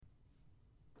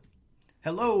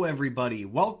Hello, everybody.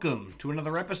 Welcome to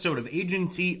another episode of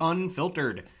Agency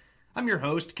Unfiltered. I'm your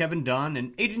host, Kevin Dunn,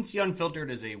 and Agency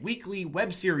Unfiltered is a weekly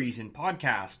web series and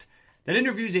podcast that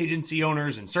interviews agency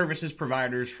owners and services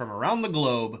providers from around the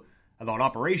globe about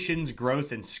operations,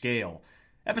 growth, and scale.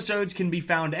 Episodes can be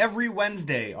found every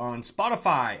Wednesday on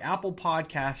Spotify, Apple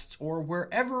Podcasts, or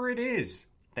wherever it is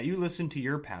that you listen to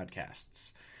your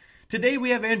podcasts. Today we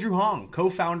have Andrew Hong,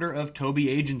 co-founder of Toby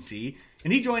Agency,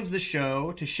 and he joins the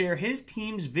show to share his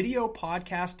team's video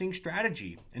podcasting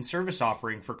strategy and service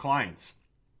offering for clients.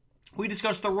 We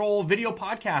discuss the role video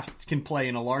podcasts can play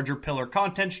in a larger pillar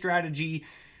content strategy,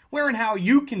 where and how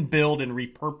you can build and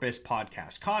repurpose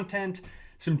podcast content,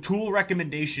 some tool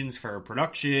recommendations for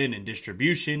production and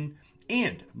distribution,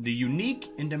 and the unique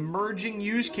and emerging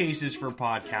use cases for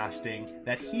podcasting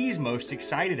that he's most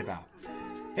excited about.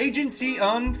 Agency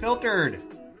Unfiltered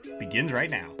begins right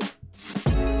now.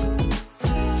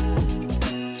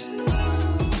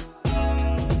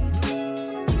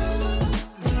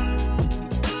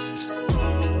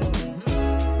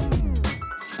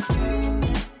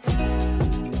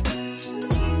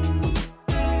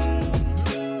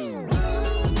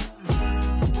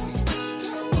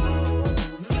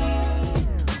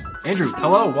 Andrew,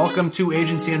 hello. Welcome to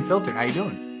Agency Unfiltered. How you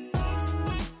doing?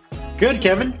 Good,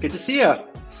 Kevin. Good to see you.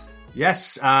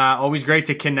 Yes, always great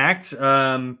to connect.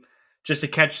 Just to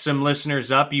catch some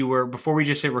listeners up, before we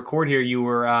just hit record here, you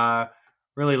were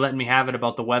really letting me have it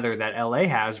about the weather that LA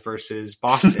has versus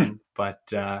Boston.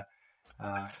 But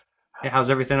how's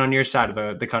everything on your side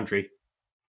of the country?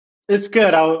 It's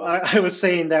good. I was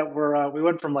saying that we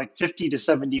went from like 50 to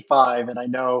 75, and I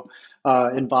know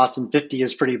in Boston 50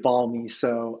 is pretty balmy.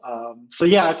 So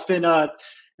yeah, it's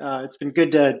been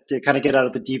good to kind of get out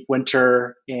of the deep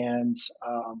winter, and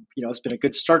it's been a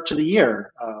good start to the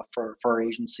year for our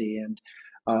agency, and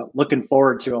looking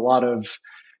forward to a lot of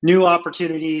new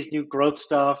opportunities, new growth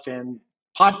stuff, and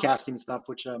podcasting stuff,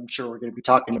 which I'm sure we're going to be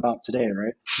talking about today,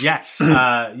 right? Yes.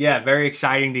 Yeah, very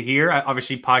exciting to hear.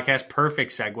 Obviously, podcast,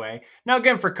 perfect segue. Now,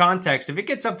 again, for context, if it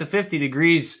gets up to 50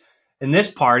 degrees in this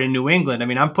part in New England, I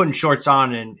mean, I'm putting shorts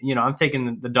on and, I'm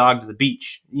taking the dog to the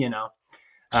beach,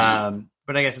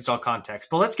 but I guess it's all context.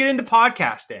 But let's get into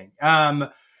podcasting.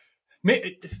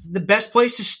 The best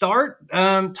place to start,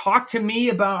 talk to me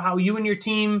about how you and your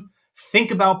team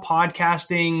think about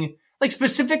podcasting, like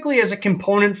specifically as a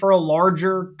component for a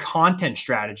larger content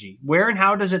strategy. Where and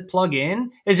how does it plug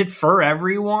in? Is it for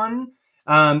everyone?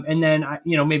 And then,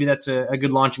 maybe that's a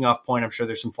good launching off point. I'm sure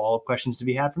there's some follow-up questions to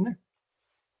be had from there.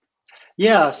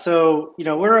 Yeah, so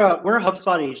we're a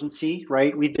HubSpot agency,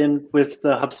 right? We've been with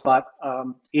the HubSpot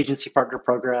agency partner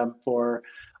program for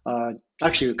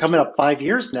actually coming up 5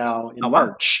 years now in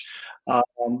March.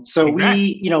 So Congrats.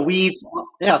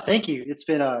 Thank you. It's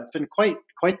been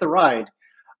quite the ride.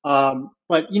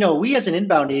 But we as an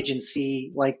inbound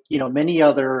agency, like many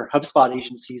other HubSpot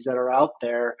agencies that are out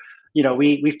there,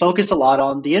 we focus a lot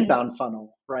on the inbound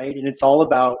funnel, right? And it's all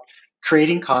about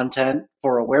creating content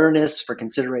for awareness, for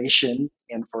consideration,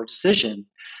 and for decision.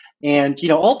 And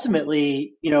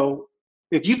ultimately,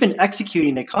 if you've been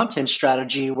executing a content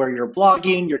strategy where you're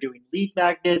blogging, you're doing lead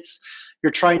magnets,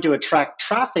 you're trying to attract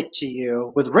traffic to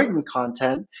you with written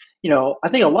content, I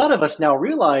think a lot of us now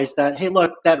realize that, hey,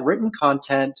 look, that written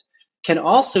content can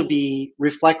also be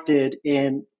reflected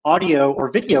in audio or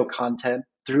video content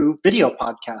through video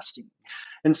podcasting.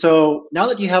 And so now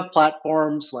that you have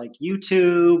platforms like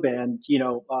YouTube and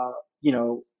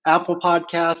Apple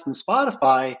Podcasts and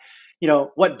Spotify,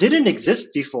 what didn't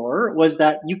exist before was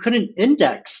that you couldn't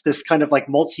index this kind of like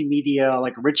multimedia,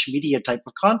 like rich media type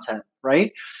of content,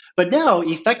 right? But now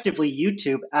effectively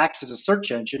YouTube acts as a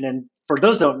search engine. And for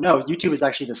those who don't know, YouTube is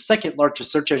actually the second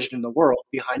largest search engine in the world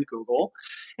behind Google.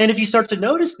 And if you start to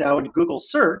notice now in Google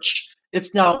search,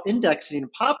 it's now indexing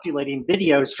and populating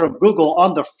videos from Google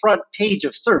on the front page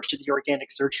of search in the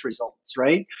organic search results,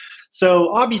 right? So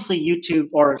obviously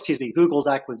Google's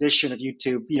acquisition of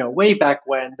YouTube, way back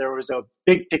when there was a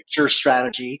big picture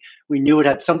strategy, we knew it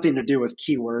had something to do with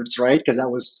keywords, right? Because that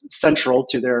was central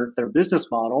to their business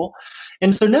model.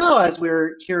 And so now as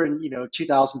we're here in,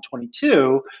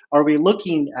 2022, are we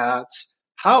looking at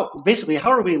how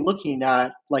are we looking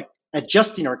at like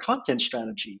adjusting our content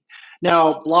strategy?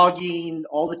 Now, blogging,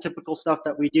 all the typical stuff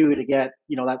that we do to get,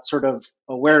 that sort of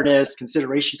awareness,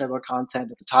 consideration type of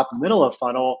content at the top and middle of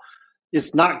funnel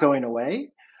is not going away.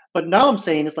 But now I'm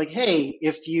saying it's like, hey,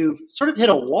 if you've sort of hit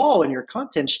a wall in your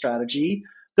content strategy,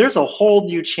 there's a whole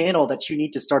new channel that you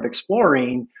need to start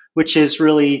exploring, which is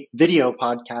really video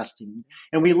podcasting.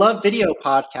 And we love video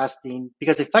podcasting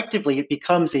because effectively it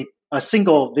becomes a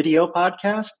single video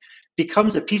podcast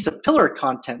becomes a piece of pillar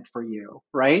content for you,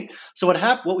 right? So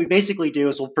what we basically do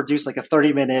is we'll produce like a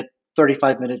 30-minute,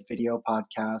 35-minute video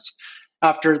podcast.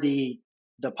 After the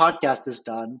podcast is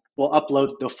done, we'll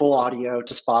upload the full audio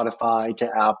to Spotify, to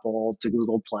Apple, to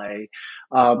Google Play.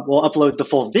 We'll upload the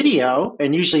full video,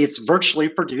 and usually it's virtually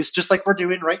produced, just like we're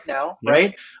doing right now, Yep.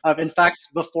 right? In fact,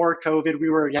 before COVID, we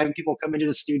were having people come into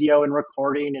the studio and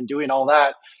recording and doing all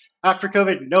that. After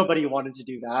COVID, nobody wanted to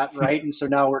do that, right? And so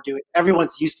now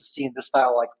everyone's used to seeing this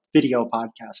style like video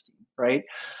podcasting, right?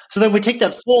 So then we take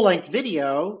that full length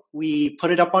video, we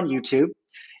put it up on YouTube.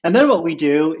 And then what we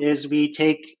do is we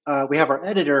have our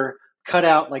editor cut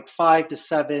out like 5 to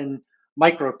 7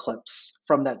 micro clips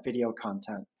from that video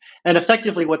content. And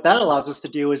effectively what that allows us to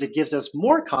do is it gives us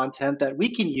more content that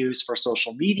we can use for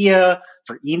social media,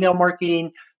 for email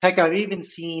marketing. Heck, I've even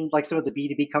seen like some of the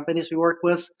B2B companies we work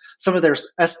with, some of their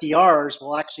SDRs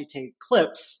will actually take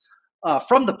clips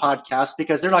from the podcast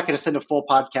because they're not going to send a full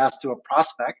podcast to a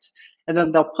prospect. And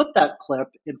then they'll put that clip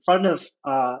in front of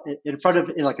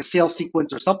in like a sales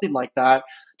sequence or something like that,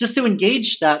 just to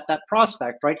engage that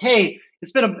prospect, right? Hey,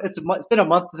 it's been a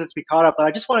month since we caught up, but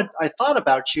I thought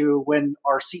about you when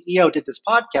our CEO did this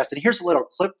podcast, and here's a little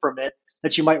clip from it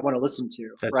that you might want to listen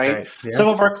to, That's right? great. Yeah. Some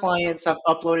of our clients have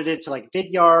uploaded it to like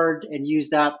Vidyard and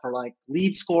used that for like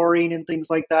lead scoring and things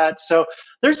like that. So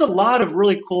there's a lot of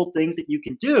really cool things that you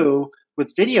can do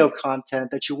with video content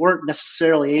that you weren't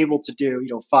necessarily able to do,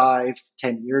 5-10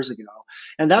 years ago.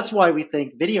 And that's why we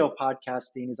think video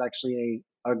podcasting is actually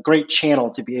a great channel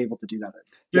to be able to do that in.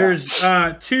 There's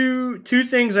two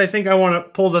things I think I want to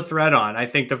pull the thread on. I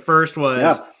think the first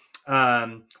was,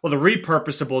 the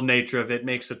repurposable nature of it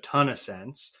makes a ton of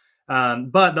sense.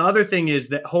 But the other thing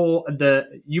is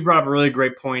you brought up a really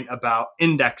great point about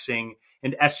indexing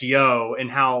and SEO and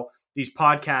how these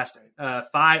podcasts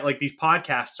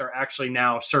are actually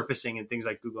now surfacing in things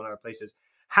like Google and other places.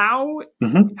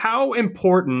 How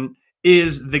important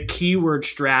is the keyword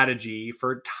strategy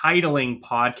for titling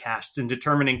podcasts and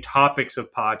determining topics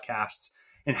of podcasts?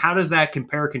 And how does that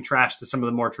compare or contrast to some of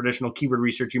the more traditional keyword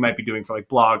research you might be doing for like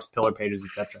blogs, pillar pages,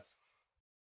 etc.?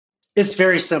 It's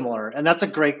very similar, and that's a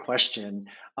great question.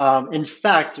 In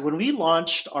fact, when we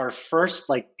launched our first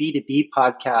like B2B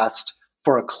podcast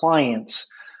for a client,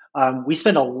 we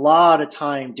spent a lot of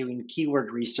time doing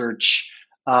keyword research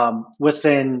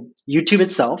within YouTube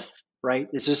itself, right?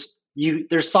 It's just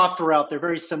there's software out there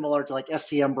very similar to like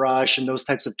SEMrush and those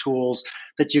types of tools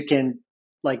that you can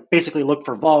like basically look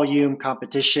for volume,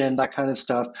 competition, that kind of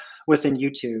stuff within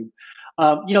YouTube.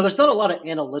 There's not a lot of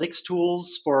analytics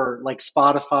tools for like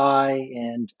Spotify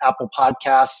and Apple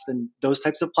Podcasts and those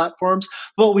types of platforms.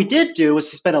 But what we did do was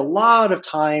to spend a lot of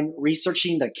time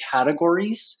researching the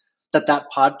categories that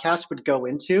podcast would go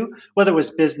into, whether it was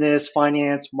business,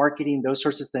 finance, marketing, those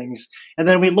sorts of things. And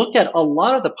then we looked at a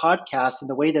lot of the podcasts and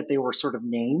the way that they were sort of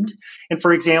named. And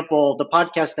for example, the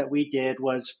podcast that we did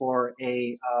was for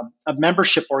a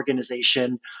membership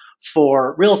organization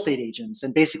for real estate agents.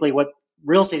 And basically what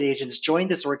real estate agents join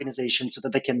this organization so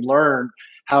that they can learn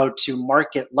how to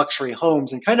market luxury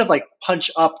homes and kind of like punch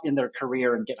up in their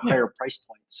career and get higher price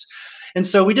points. And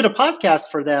so we did a podcast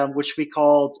for them, which we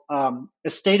called A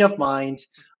State of Mind,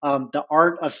 the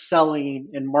Art of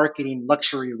Selling and Marketing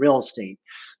Luxury Real Estate.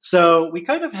 So we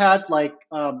kind of had like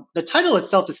the title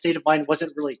itself, A State of Mind,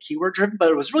 wasn't really keyword driven, but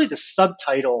it was really the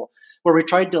subtitle where we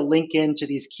tried to link into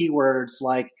these keywords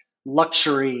like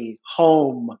luxury,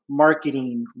 home,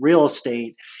 marketing, real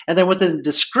estate. And then within the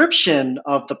description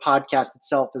of the podcast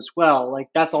itself as well, like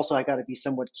that's also got to be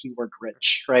somewhat keyword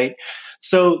rich, right?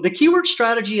 So the keyword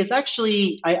strategy is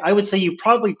actually, I would say you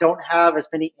probably don't have as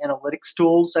many analytics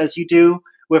tools as you do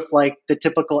with like the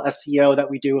typical SEO that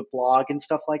we do with blog and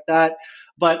stuff like that.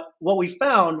 But what we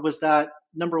found was that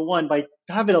number one, by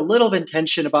having a little of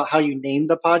intention about how you name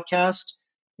the podcast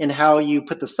and how you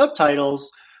put the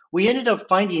subtitles, we ended up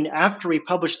finding after we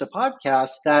published the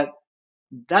podcast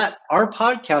that our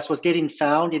podcast was getting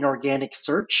found in organic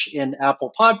search in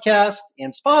Apple Podcasts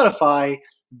and Spotify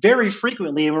very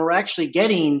frequently. And we were actually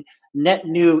getting net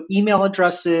new email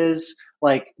addresses,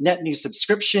 like net new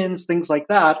subscriptions, things like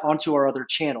that onto our other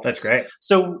channels. That's great.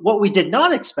 So what we did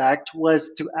not expect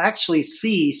was to actually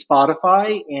see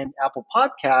Spotify and Apple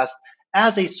Podcasts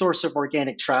as a source of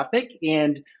organic traffic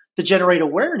and to generate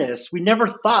awareness. We never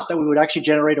thought that we would actually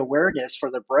generate awareness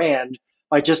for the brand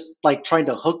by just like trying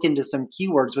to hook into some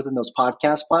keywords within those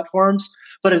podcast platforms,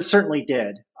 but it certainly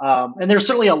did. And there's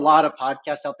certainly a lot of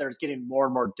podcasts out there. It's getting more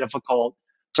and more difficult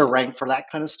to rank for that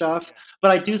kind of stuff.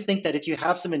 But I do think that if you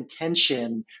have some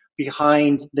intention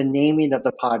behind the naming of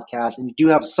the podcast and you do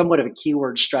have somewhat of a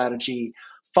keyword strategy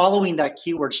following that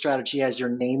keyword strategy as you're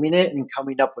naming it and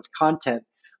coming up with content,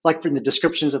 like from the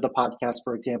descriptions of the podcast,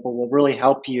 for example, will really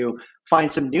help you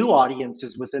find some new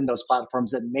audiences within those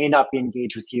platforms that may not be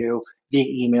engaged with you via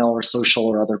email or social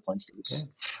or other places.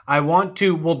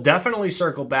 We'll definitely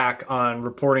circle back on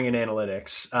reporting and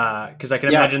analytics because I can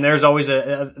imagine there's always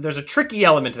there's a tricky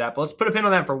element to that. But let's put a pin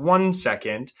on that for 1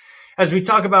 second. As we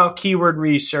talk about keyword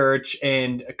research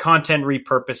and content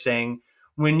repurposing,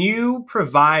 when you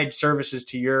provide services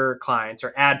to your clients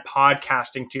or add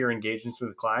podcasting to your engagements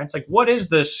with clients, like what is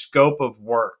the scope of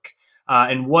work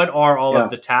and what are all of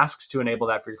the tasks to enable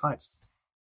that for your clients?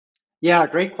 Yeah,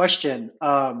 great question.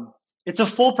 It's a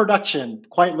full production,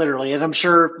 quite literally. And I'm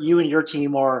sure you and your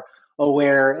team are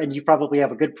aware, and you probably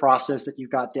have a good process that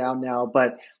you've got down now,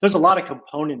 but there's a lot of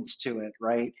components to it,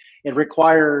 right? It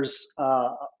requires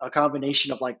a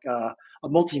combination of like a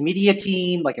multimedia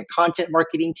team, like a content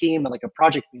marketing team, and like a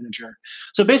project manager.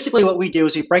 So basically what we do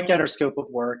is we break down our scope of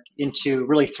work into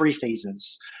really 3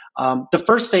 phases. The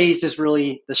first phase is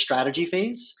really the strategy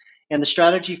phase. And the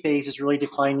strategy phase is really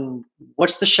defining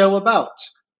what's the show about?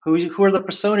 Who are the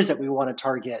personas that we want to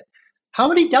target? How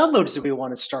many downloads do we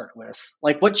want to start with?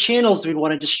 Like what channels do we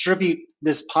want to distribute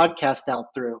this podcast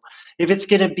out through? If it's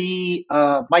going to be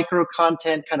micro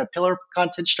content, kind of pillar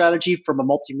content strategy from a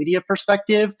multimedia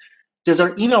perspective, does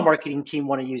our email marketing team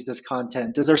want to use this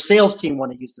content? Does our sales team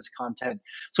want to use this content?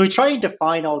 So we try and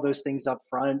define all those things up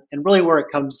front, and really where it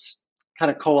comes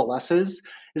kind of coalesces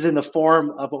is in the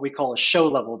form of what we call a show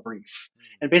level brief.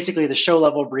 And basically the show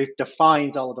level brief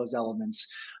defines all of those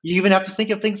elements. You even have to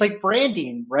think of things like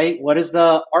branding, right? What is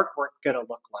the artwork going to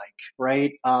look like,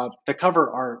 right? The cover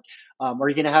art. Are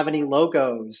you going to have any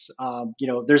logos?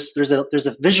 There's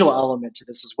a visual element to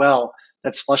this as well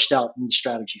that's fleshed out in the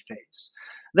strategy phase.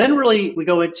 Then really we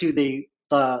go into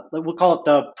we'll call it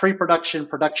the pre-production,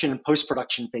 production, and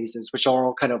post-production phases, which are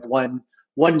all kind of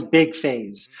one big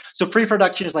phase. So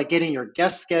pre-production is like getting your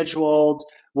guests scheduled.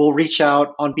 We'll reach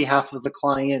out on behalf of the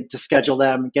client to schedule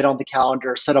them, get on the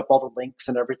calendar, set up all the links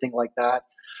and everything like that.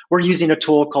 We're using a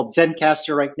tool called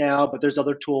Zencastr right now, but there's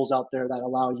other tools out there that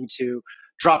allow you to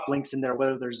drop links in there,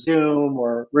 whether they're Zoom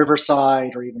or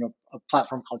Riverside or even a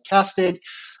platform called Casted.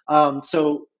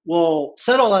 So we'll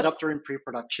set all that up during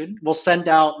pre-production. We'll send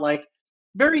out like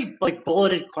very like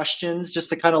bulleted questions just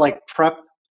to kind of like prep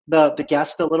the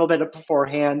guest a little bit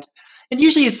beforehand. And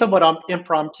usually it's somewhat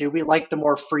impromptu. We like the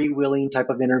more freewheeling type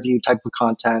of interview type of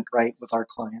content, right, with our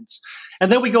clients. And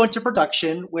then we go into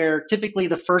production where typically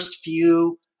the first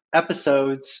few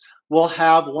episodes we'll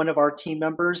have one of our team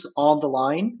members on the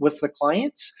line with the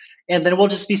clients. And then we'll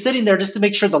just be sitting there just to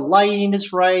make sure the lighting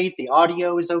is right, the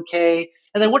audio is okay.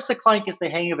 And then once the client gets the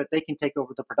hang of it, they can take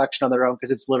over the production on their own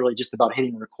because it's literally just about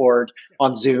hitting record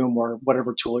on Zoom or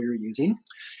whatever tool you're using.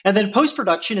 And then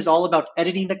post-production is all about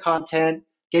editing the content,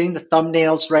 getting the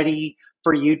thumbnails ready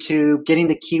for YouTube, getting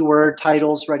the keyword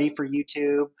titles ready for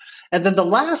YouTube. And then the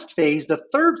last phase, the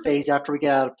third phase after we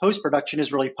get out of post-production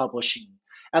is really publishing.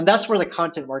 And that's where the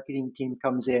content marketing team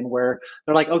comes in, where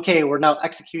they're like, okay, we're now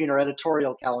executing our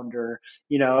editorial calendar.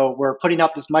 We're putting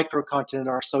up this micro content in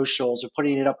our socials. We're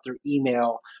putting it up through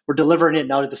email. We're delivering it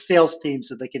now to the sales team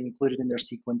so they can include it in their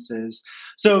sequences.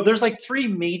 So there's like 3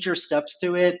 major steps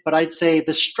to it. But I'd say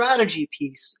the strategy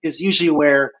piece is usually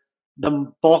where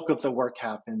the bulk of the work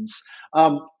happens.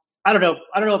 I don't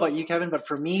know about you, Kevin, but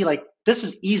for me, like this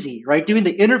is easy, right? Doing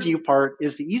the interview part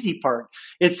is the easy part.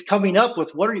 It's coming up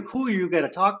with who are you going to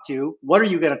talk to? What are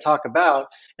you going to talk about?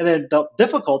 And then the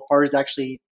difficult part is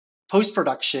actually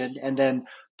post-production and then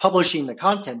publishing the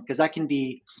content, because that can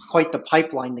be quite the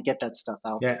pipeline to get that stuff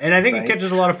out. Yeah, and I think it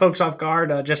catches a lot of folks off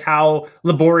guard, just how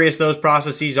laborious those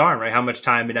processes are, right? How much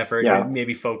time and effort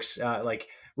maybe folks like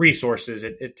resources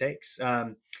it takes.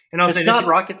 And it's not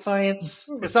rocket science.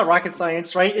 It's not rocket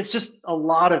science, right? It's just a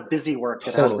lot of busy work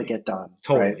that has to get done.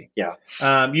 Totally. Right?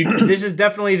 Yeah. This is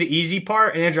definitely the easy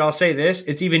part. And Andrew, I'll say this.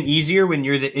 It's even easier when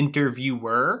you're the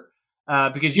interviewer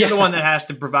because you're the one that has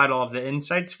to provide all of the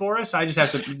insights for us. I just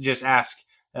have to just ask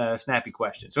snappy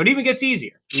questions. So it even gets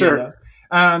easier. Sure.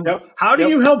 How do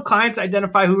you help clients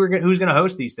identify who's going to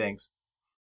host these things?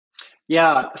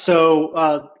 Yeah,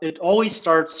 so it always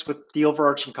starts with the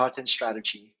overarching content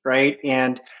strategy, right?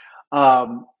 And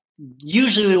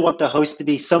usually we want the host to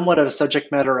be somewhat of a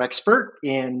subject matter expert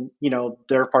in,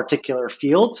 their particular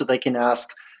field, so they can ask,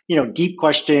 deep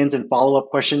questions and follow-up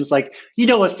questions, like,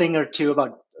 a thing or two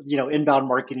about, inbound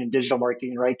marketing and digital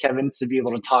marketing, right, Kevin, to be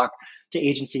able to talk to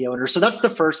agency owners. So that's the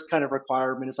first kind of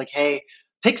requirement. Is like, hey,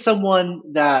 pick someone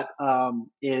that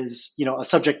is, a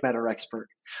subject matter expert.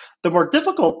 The more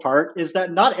difficult part is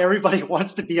that not everybody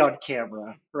wants to be on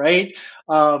camera, right?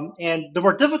 And the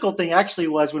more difficult thing actually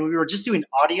was when we were just doing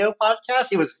audio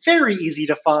podcasts, it was very easy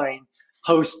to find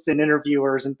hosts and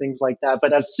interviewers and things like that.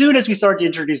 But as soon as we started to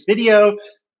introduce video,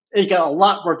 it got a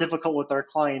lot more difficult with our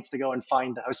clients to go and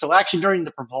find the host. So actually during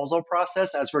the proposal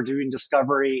process, as we're doing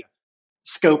discovery,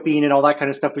 scoping and all that kind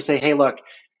of stuff, we say, hey, look,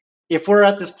 if we're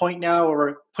at this point now where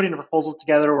we're putting a proposal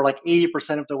together, we're like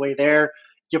 80% of the way there,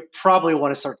 you probably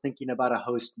want to start thinking about a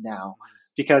host now,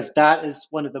 because that is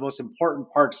one of the most important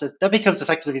parts. That becomes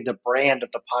effectively the brand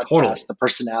of the podcast, Totally. the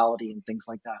personality and things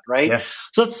like that, right? Yeah.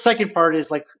 So the second part is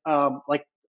like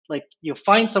you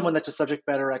find someone that's a subject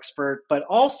matter expert, but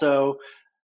also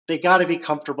they got to be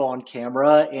comfortable on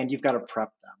camera and you've got to prep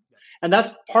them. And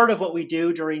that's part of what we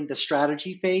do during the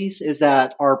strategy phase, is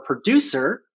that our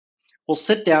producer will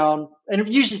sit down,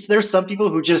 and usually there's some people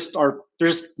who just are,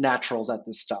 there's naturals at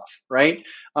this stuff, right?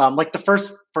 Like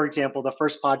for example, the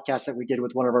first podcast that we did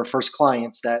with one of our first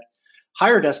clients that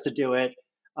hired us to do it,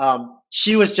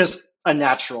 she was just a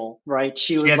natural, right?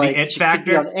 She was like, the it she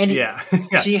factor. could be on any, yeah.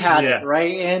 she had it,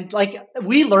 right? And like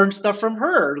we learned stuff from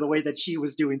her, the way that she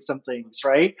was doing some things,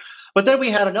 right? But then we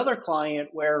had another client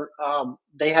where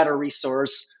they had a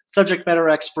resource, subject matter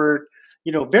expert,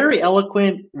 very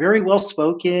eloquent, very well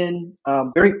spoken,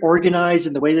 very organized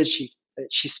in the way that she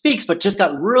speaks, but just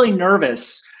got really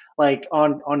nervous like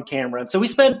on camera. And so we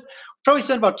probably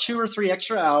spent about 2 or 3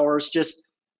 extra hours just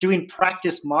doing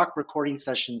practice mock recording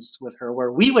sessions with her,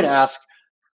 where we would ask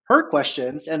her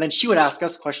questions and then she would ask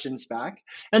us questions back.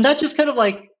 And that just kind of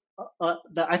like,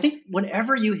 I think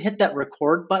whenever you hit that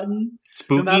record button,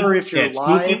 spooky. No matter if you're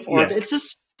live or if it's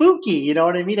just spooky, you know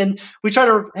what I mean? And we try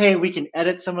to, hey, we can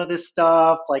edit some of this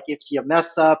stuff. Like if you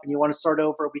mess up and you want to start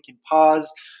over, we can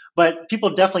pause. But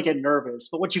people definitely get nervous.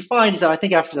 But what you find is that I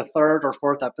think after the 3rd or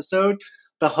 4th episode,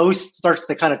 the host starts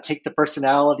to kind of take the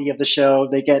personality of the show.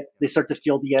 They start to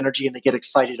feel the energy and they get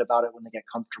excited about it when they get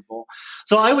comfortable.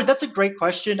 So that's a great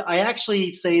question. I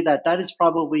actually say that is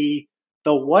probably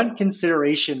the one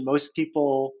consideration most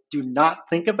people do not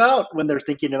think about when they're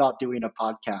thinking about doing a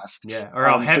podcast. Yeah, or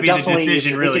how heavy the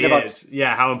decision really is.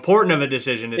 Yeah, how important of a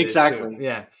decision it is. Exactly.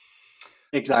 Yeah.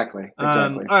 Exactly.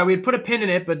 All right, we'd put a pin in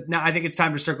it, but now I think it's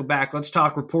time to circle back. Let's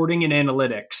talk reporting and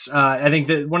analytics. I think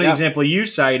that one of the example you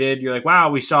cited, you're like,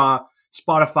 wow, we saw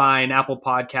Spotify and Apple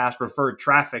Podcast referred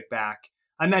traffic back.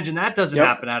 I imagine that doesn't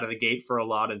happen out of the gate for a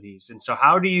lot of these. And so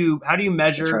how do you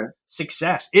measure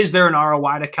success? Is there an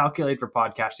ROI to calculate for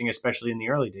podcasting, especially in the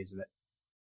early days of it?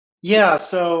 Yeah.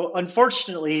 So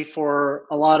unfortunately for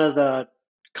a lot of the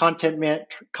content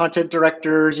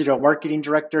directors, marketing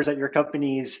directors at your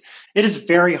companies, it is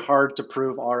very hard to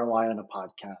prove ROI on a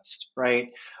podcast,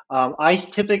 right? I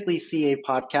typically see a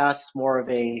podcast more of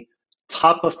a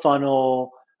top of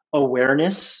funnel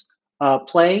awareness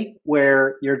play,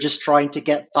 where you're just trying to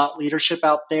get thought leadership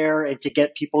out there and to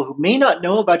get people who may not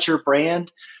know about your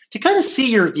brand to kind of see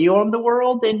your view on the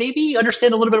world and maybe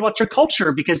understand a little bit about your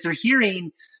culture, because they're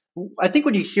hearing, I think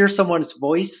when you hear someone's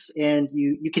voice and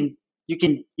you can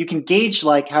gauge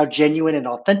like how genuine and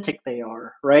authentic they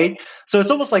are, right? So it's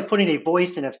almost like putting a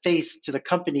voice and a face to the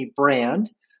company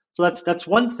brand. So that's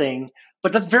one thing,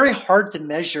 but that's very hard to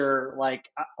measure like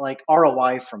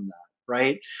ROI from that,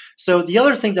 right? So the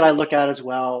other thing that I look at as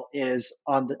well is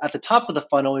at the top of the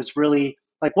funnel is really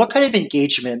like, what kind of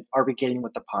engagement are we getting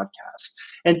with the podcast?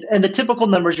 And the typical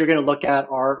numbers you're going to look at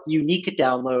are unique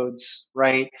downloads,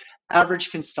 right?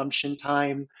 Average consumption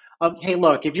time. Hey,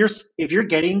 look, if you're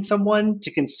getting someone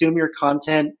to consume your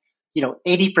content,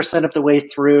 80% of the way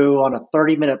through on a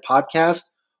 30-minute podcast,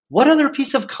 what other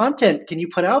piece of content can you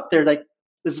put out there that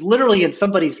is literally in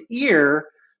somebody's ear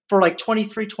for like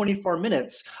 23, 24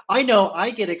 minutes? I know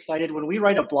I get excited when we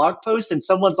write a blog post and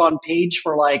someone's on page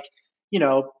for like,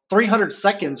 300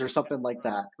 seconds or something like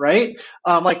that, right?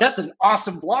 Like that's an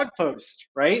awesome blog post,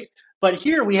 right? But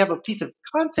here we have a piece of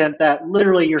content that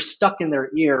literally you're stuck in their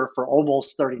ear for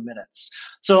almost 30 minutes.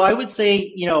 So I would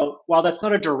say, while that's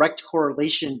not a direct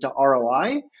correlation to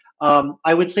ROI,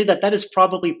 I would say that is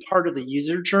probably part of the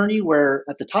user journey, where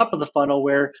at the top of the funnel,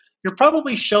 where you're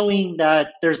probably showing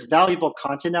that there's valuable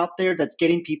content out there that's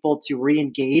getting people to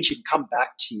re-engage and come back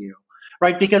to you,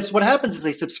 right? Because what happens is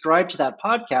they subscribe to that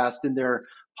podcast in their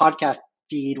podcast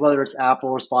feed, whether it's Apple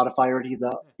or Spotify or any of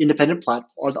the independent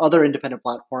or the other independent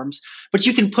platforms, but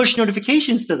you can push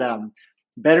notifications to them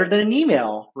better than an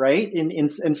email, right? In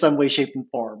some way, shape, and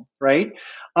form, right?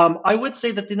 I would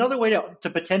say that another way to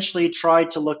potentially try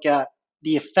to look at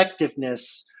the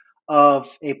effectiveness of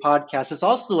a podcast is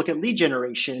also to look at lead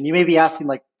generation. And you may be asking,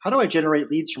 like, how do I generate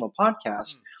leads from a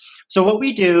podcast? So what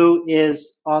we do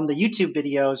is on the YouTube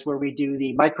videos where we do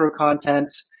the micro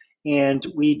content and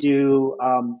we do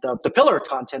the pillar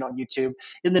content on YouTube,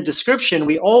 in the description,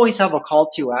 we always have a call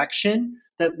to action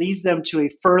that leads them to a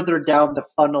further down the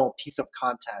funnel piece of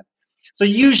content. So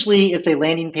usually it's a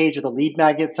landing page with a lead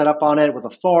magnet set up on it with a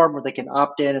form where they can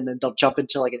opt in and then they'll jump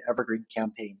into like an evergreen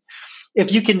campaign.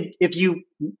 If you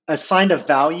assign a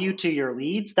value to your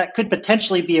leads, that could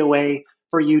potentially be a way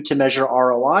for you to measure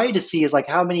ROI to see is like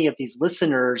how many of these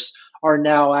listeners are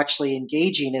now actually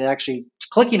engaging and actually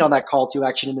clicking on that call to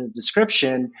action in the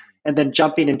description and then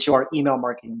jumping into our email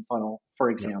marketing funnel, for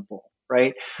example.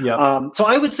 Right. So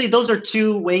I would say those are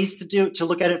two ways to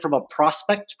look at it from a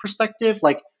prospect perspective,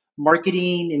 like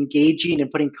marketing, engaging,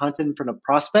 and putting content in front of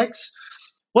prospects.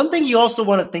 One thing you also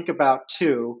want to think about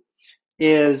too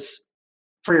is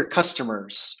for your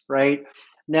customers, right?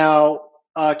 Now,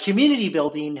 community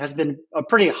building has been a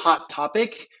pretty hot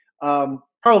topic,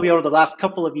 probably over the last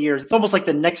couple of years. It's almost like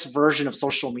the next version of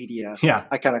social media. Yeah.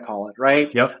 I kind of call it, right?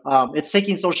 Yep. It's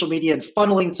taking social media and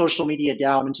funneling social media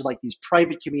down into like these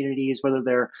private communities, whether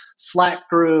they're Slack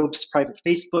groups, private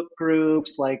Facebook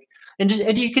groups,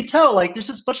 and you could tell like there's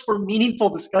just much more meaningful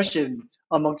discussion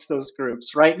amongst those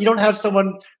groups, right? You don't have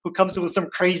someone who comes with some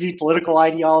crazy political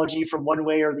ideology from one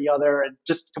way or the other and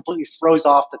just completely throws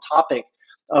off the topic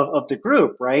of the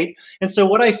group, right? And so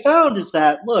what I found is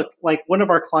that, look, like one of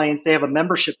our clients, they have a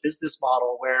membership business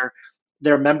model where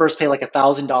their members pay like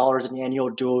 $1,000 in annual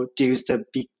dues to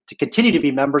continue to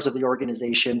be members of the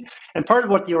organization. And part of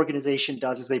what the organization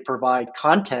does is they provide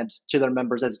content to their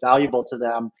members that's valuable to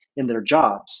them in their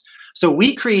jobs. So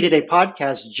we created a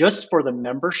podcast just for the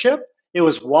membership. It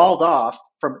was walled off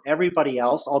from everybody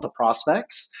else, all the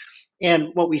prospects.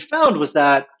 And what we found was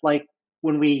that, like,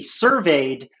 when we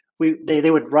surveyed, they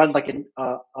would run like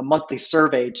a monthly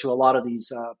survey to a lot of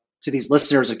these to these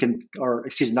listeners,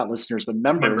 not listeners, but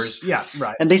members. Yeah,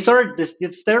 right. And it started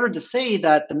to say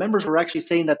that the members were actually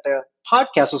saying that the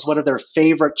podcast was one of their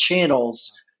favorite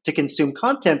channels to consume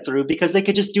content through because they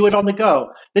could just do it on the go.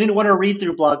 They didn't want to read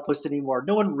through blog posts anymore.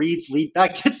 No one reads lead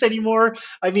magnets anymore.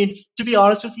 I mean, to be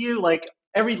honest with you, like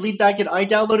every lead magnet I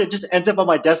download, it just ends up on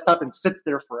my desktop and sits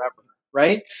there forever,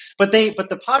 right? But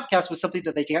the podcast was something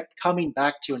that they kept coming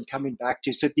back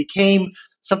to. So it became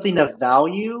something of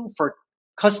value for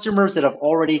customers that have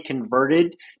already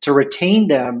converted to retain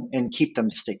them and keep them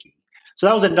sticky. So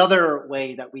that was another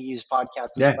way that we use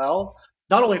podcasts as well.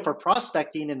 Not only for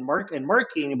prospecting and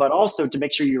marketing, but also to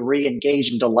make sure you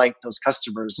re-engage and delight those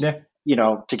customers,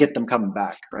 to get them coming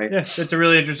back, right? Yeah, that's a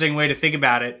really interesting way to think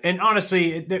about it. And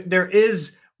honestly, there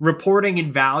is reporting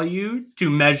and value to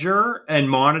measure and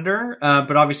monitor,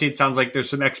 but obviously it sounds like there's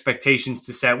some expectations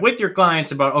to set with your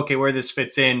clients about, okay, where this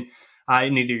fits in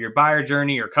either your buyer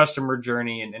journey or customer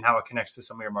journey and how it connects to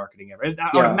some of your marketing efforts. I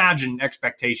would imagine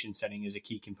expectation setting is a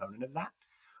key component of that.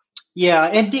 Yeah,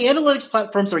 and the analytics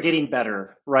platforms are getting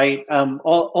better, right?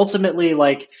 Ultimately,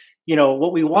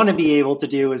 what we want to be able to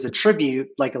do is attribute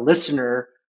like a listener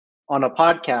on a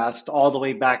podcast all the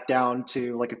way back down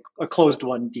to like a closed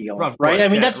one deal, right? I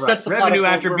mean, that's the revenue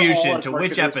attribution to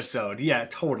which episode. Yeah,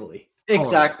 totally.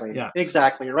 Exactly. Yeah.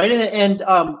 Exactly. Right. And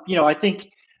I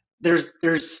think there's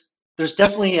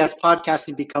definitely, as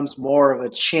podcasting becomes more of a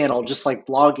channel, just like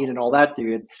blogging and all that,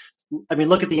 dude. I mean,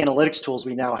 look at the analytics tools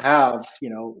we now have,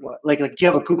 like you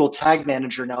have a Google Tag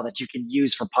Manager now that you can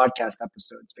use for podcast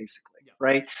episodes, basically,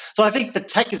 right? So I think the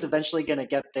tech is eventually going to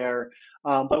get there.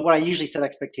 But what I usually set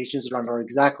expectations around are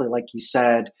exactly like you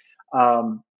said.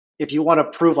 If you want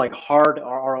to prove like hard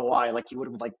ROI, like you would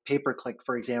with like pay-per-click,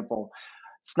 for example,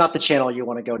 it's not the channel you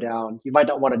want to go down. You might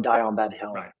not want to die on that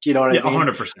hill. Right. Do you know what I mean?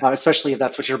 100%. Especially if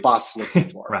that's what your boss is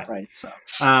looking for. Right. So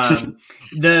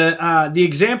the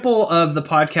example of the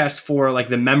podcast for like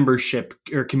the membership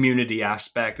or community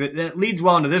aspect that leads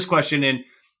well into this question. And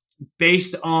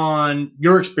based on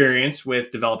your experience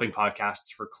with developing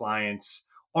podcasts for clients,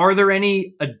 are there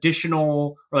any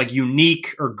additional or like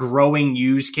unique or growing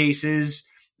use cases?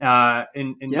 Are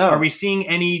we seeing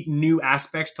any new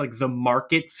aspects to like the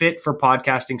market fit for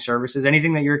podcasting services?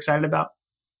 Anything that you're excited about?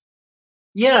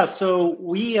 Yeah, so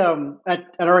we at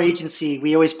our agency,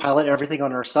 we always pilot everything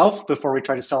on ourselves before we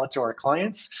try to sell it to our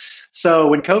clients. So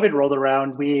when COVID rolled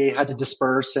around, we had to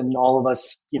disperse, and all of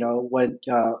us,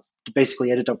 basically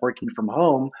ended up working from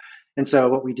home. And so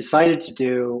what we decided to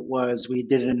do was we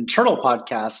did an internal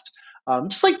podcast,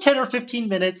 just like 10 or 15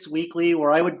 minutes weekly,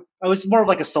 where I was more of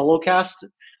like a solo cast.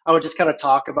 I would just kind of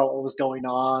talk about what was going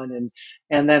on,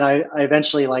 and then I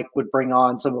eventually would bring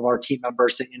on some of our team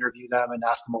members to interview them and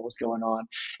ask them what was going on.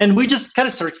 And we just kind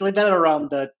of circulated that around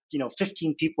the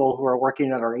 15 people who are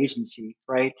working at our agency,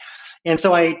 right? And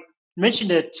so I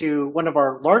mentioned it to one of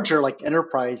our larger like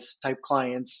enterprise type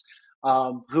clients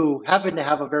who happen to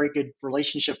have a very good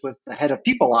relationship with the head of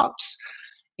people ops.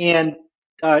 And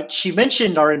she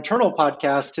mentioned our internal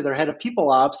podcast to their head of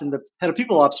people ops, and the head of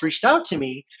people ops reached out to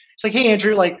me. She's like, "Hey,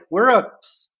 Andrew, like we're a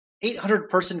 800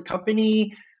 person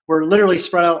company. We're literally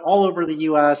spread out all over the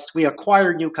U.S. We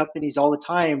acquire new companies all the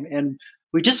time, and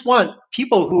we just want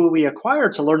people who we acquire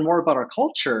to learn more about our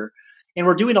culture. And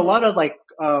we're doing a lot of like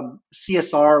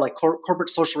CSR, like corporate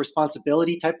social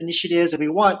responsibility type initiatives, and we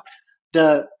want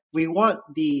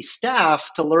the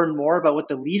staff to learn more about what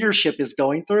the leadership is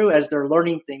going through as they're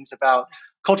learning things about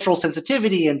cultural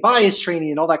sensitivity and bias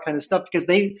training and all that kind of stuff, because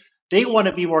they want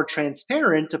to be more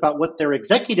transparent about what their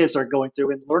executives are going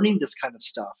through and learning this kind of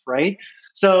stuff, right?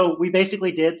 So we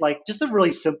basically did like just a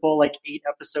really simple like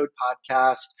 8-episode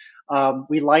podcast.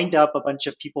 We lined up a bunch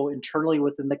of people internally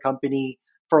within the company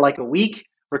for like a week,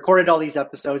 recorded all these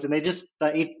episodes, and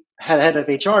the head of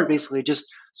HR basically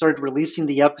just started releasing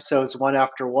the episodes one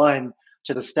after one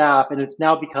to the staff, and it's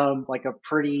now become like a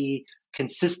pretty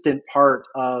consistent part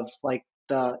of like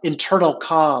the internal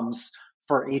comms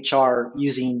for HR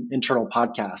using internal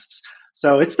podcasts.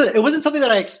 So it wasn't something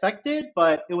that I expected,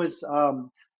 but it was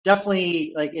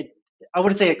definitely like it. I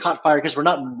wouldn't say it caught fire because we're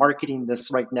not marketing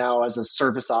this right now as a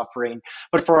service offering,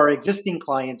 but for our existing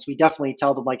clients, we definitely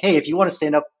tell them like, hey, if you want to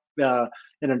stand up an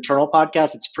internal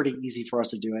podcast, it's pretty easy for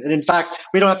us to do it. And in fact,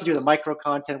 we don't have to do the micro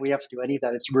content. We have to do any of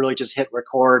that. It's really just hit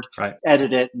record, right,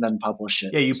 edit it, and then publish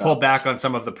it. Yeah, you pull back on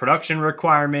some of the production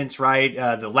requirements, right?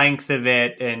 The length of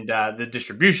it and the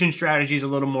distribution strategy is a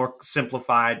little more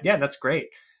simplified. Yeah, that's great.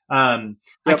 I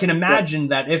can imagine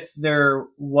that if there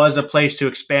was a place to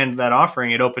expand that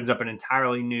offering, it opens up an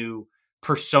entirely new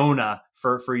persona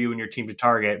for you and your team to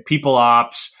target: people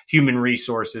ops, human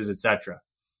resources, etc.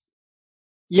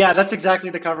 Yeah, that's exactly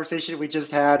the conversation we just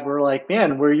had. We're like,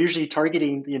 man, we're usually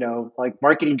targeting, like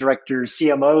marketing directors,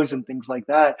 CMOs, and things like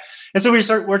that. And so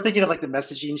we're thinking of like the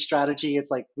messaging strategy. It's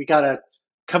like we gotta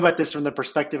come at this from the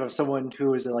perspective of someone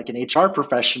who is like an HR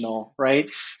professional, right?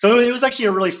 So it was actually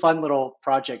a really fun little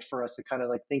project for us to kind of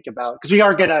like think about, because we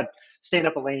are gonna stand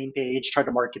up a landing page, try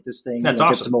to market this thing, That's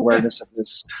awesome. Get some awareness of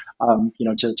this,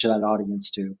 to that audience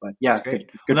too. But yeah,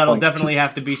 good well, that'll definitely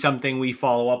have to be something we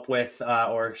follow up with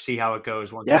or see how it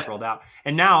goes once it's rolled out.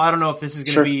 And now I don't know if this is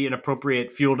going to be an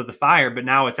appropriate fuel to the fire, but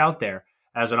now it's out there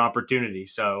as an opportunity.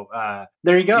 So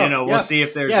there you go. We'll see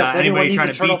if there's anybody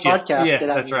trying to beat you. Podcast,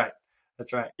 that's right.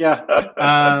 That's right.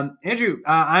 Yeah. Andrew,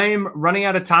 I'm running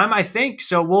out of time, I think.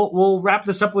 So we'll wrap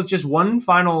this up with just one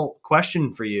final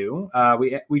question for you.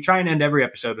 We try and end every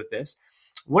episode with this.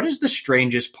 What is the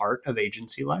strangest part of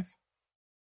agency life?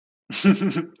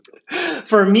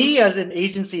 For me, as an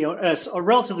agency owner, as a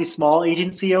relatively small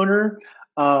agency owner,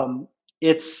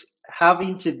 it's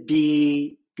having to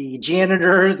be the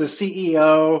janitor, the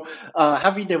CEO,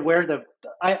 having to wear the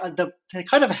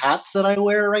kind of hats that I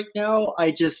wear right now.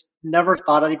 I just never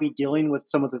thought I'd be dealing with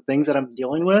some of the things that I'm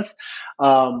dealing with.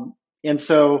 And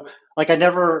so like I've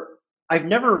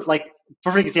never like,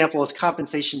 perfect example is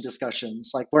compensation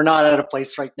discussions. Like we're not at a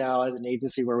place right now as an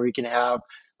agency where we can have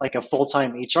like a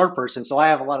full-time HR person. So I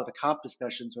have a lot of the comp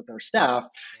discussions with our staff,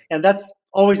 and that's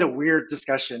always a weird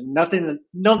discussion. Nothing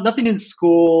in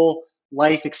school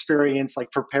life experience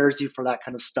like prepares you for that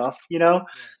kind of stuff,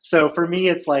 So for me,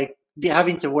 it's like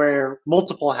having to wear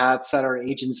multiple hats at our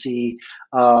agency,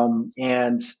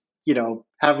 and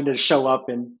having to show up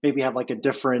and maybe have like a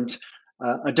different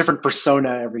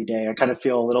persona every day. I kind of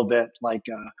feel a little bit like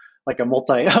a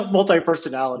multi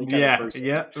personality kind of person.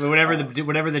 Yeah. Whatever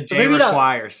the day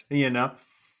requires,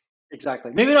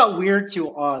 Exactly. Maybe not weird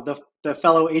to the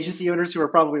fellow agency owners who are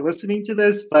probably listening to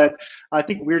this, but I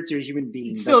think weird to a human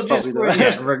being. Still just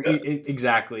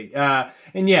exactly. And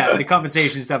the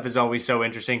compensation stuff is always so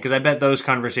interesting because I bet those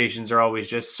conversations are always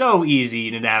just so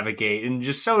easy to navigate and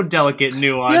just so delicate and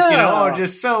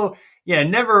nuanced.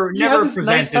 Never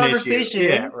presents an issue.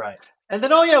 Yeah, right. And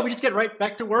then, we just get right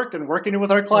back to work and working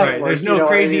with our client. Right. There's no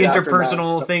crazy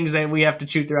interpersonal things that we have to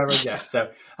chew throughout our day.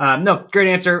 So, no, great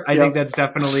answer. I think that's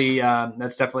definitely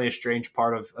a strange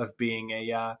part of being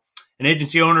an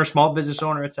agency owner, small business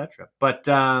owner, etc. But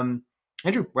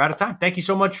Andrew, we're out of time. Thank you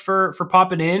so much for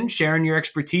popping in, sharing your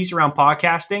expertise around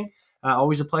podcasting.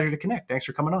 Always a pleasure to connect. Thanks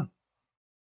for coming on.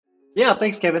 Yeah,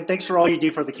 thanks, Kevin. Thanks for all you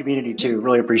do for the community, too.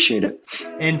 Really appreciate it.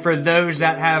 And for those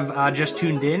that have just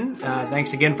tuned in,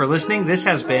 thanks again for listening. This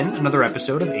has been another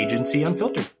episode of Agency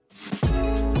Unfiltered.